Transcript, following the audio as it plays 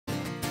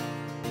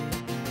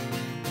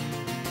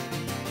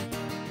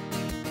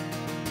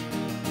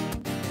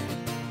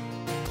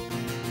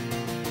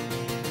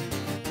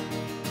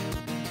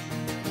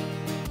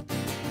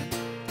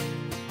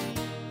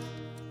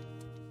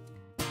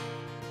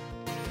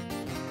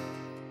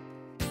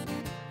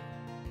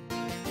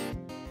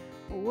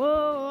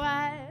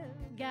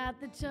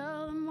the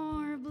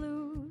Tullamore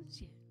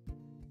blues, yeah.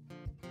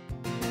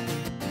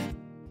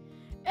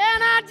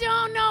 And I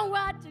don't know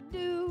what to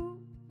do.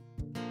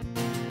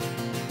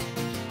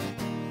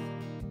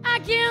 I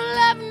can't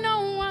love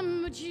no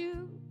one but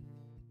you.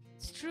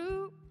 It's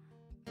true.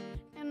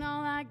 And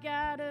all I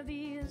got are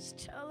these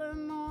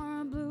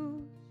Tullamore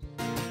blues.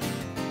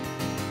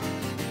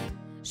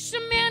 So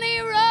many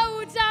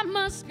roads I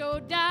must go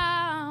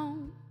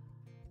down,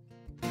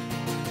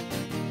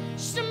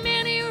 so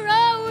many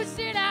roads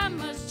that I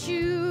must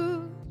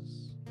choose.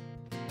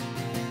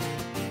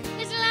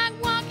 It's like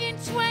walking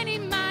 20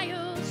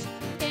 miles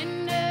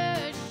in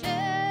the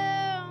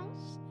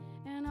shells,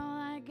 and all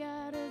I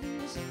got are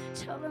these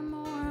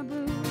Tullamore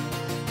blues.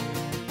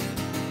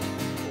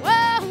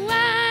 Whoa,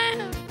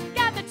 I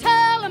got the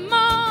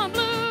Tullamore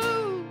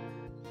blues,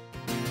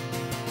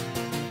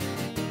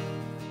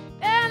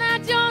 and I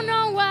don't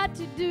know what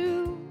to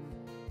do.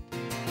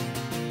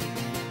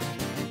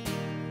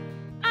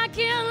 I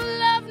can't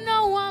love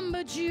no one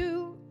but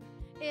you,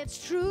 it's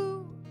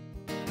true.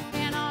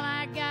 And all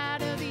I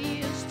got are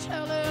these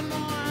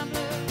Tullamore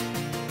blues.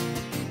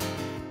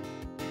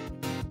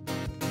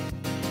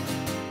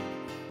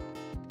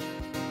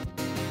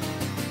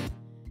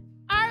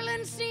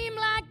 Ireland seemed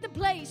like the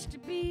place to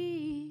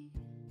be,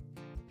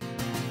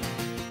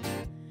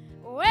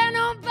 where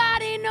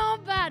nobody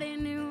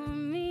knew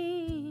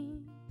me.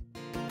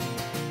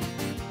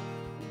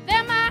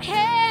 Then my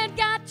head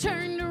got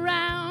turned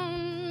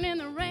around in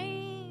the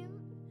rain.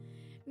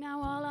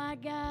 Now all I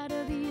got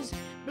are these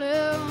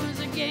blues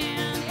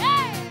again.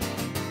 Hey!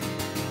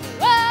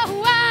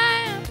 Whoa,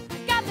 I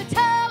got the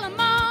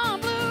Tullamore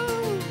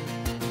blues,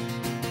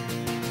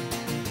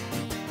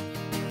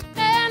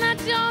 and I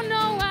don't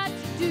know what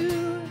to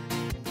do.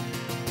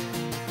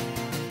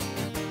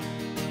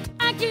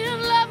 I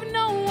can't love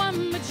no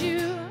one but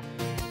you,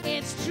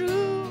 it's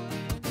true.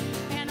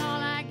 And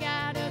all I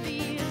got are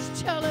these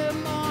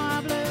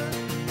Tullamore blues.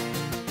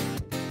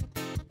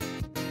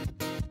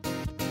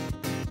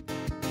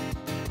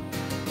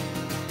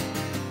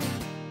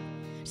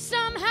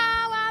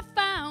 Somehow I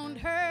found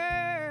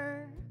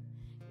her,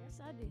 yes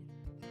I did,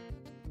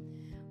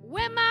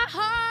 when my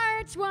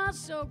heart was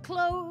so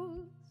closed.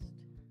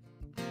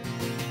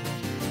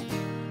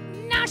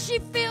 Now she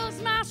fills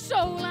my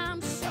soul,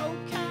 I'm so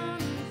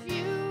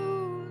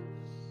confused.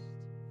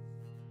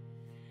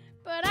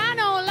 But I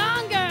no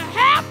longer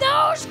have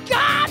those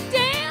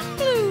goddamn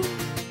blues.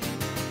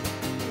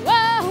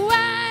 Whoa,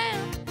 I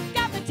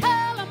got the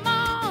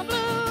Tullamore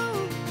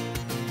blues,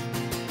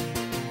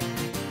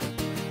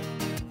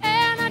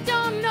 and I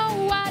don't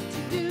know what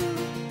to do.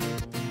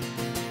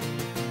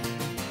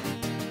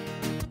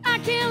 I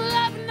can't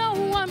love no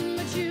one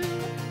but you,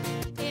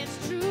 it's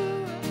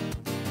true.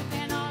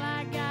 And all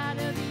I got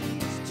are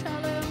these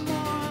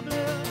Tullamore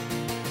blues.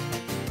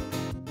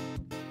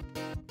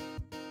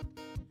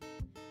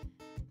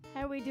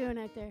 How are we doing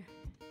out there?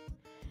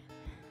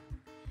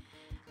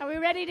 Are we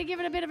ready to give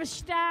it a bit of a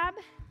stab?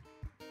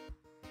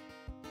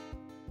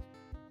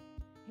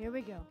 Here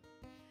we go.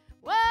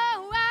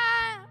 Whoa,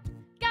 I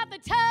got the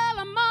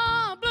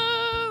Tullamore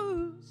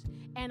blues,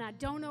 and I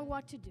don't know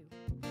what to do.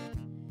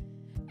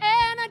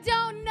 And I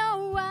don't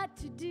know what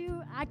to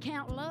do. I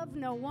can't love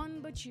no one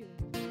but you.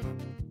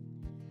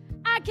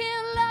 I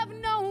can't love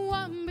no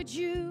one but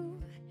you,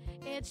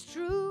 it's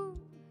true.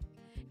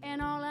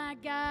 And all I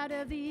got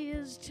are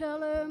these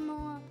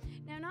Tullamore.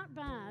 Now, not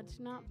bad,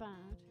 not bad.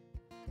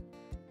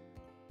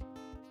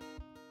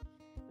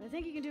 But I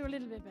think you can do a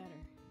little bit better.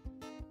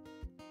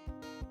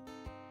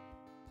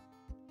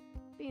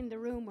 Being the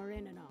room we're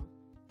in and all.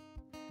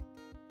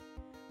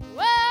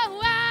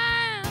 Whoa,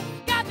 I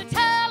got the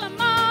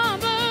Tullamore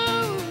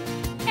blues,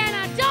 and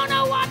I don't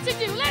know what to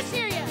do. Let's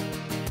hear you.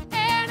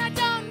 And I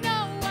don't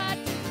know what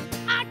to do.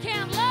 I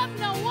can't love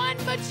no one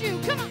but you.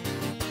 Come on.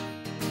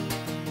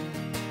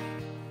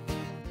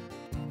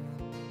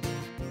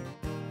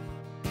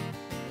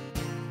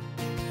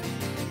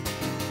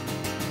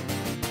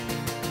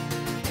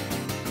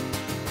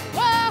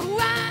 Whoa,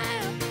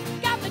 I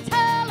got the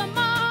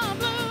Tullamore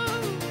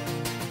blues,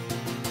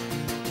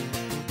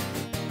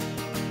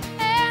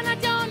 and I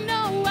don't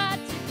know what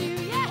to do.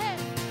 Yeah,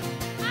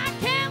 I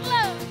can't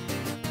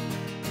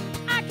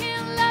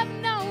love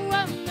no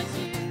one but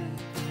you.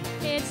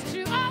 It's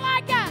true. All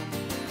I got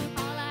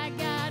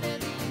are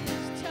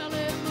these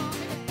Tullamore.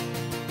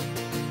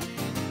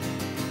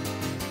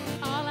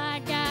 All I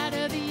got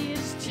are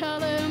these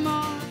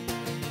Tullamore.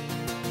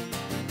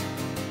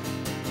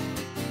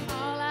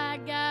 All I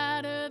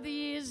got are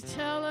these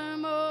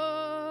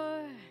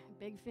Tullamore.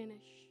 Big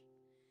finish.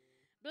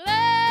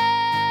 Blood.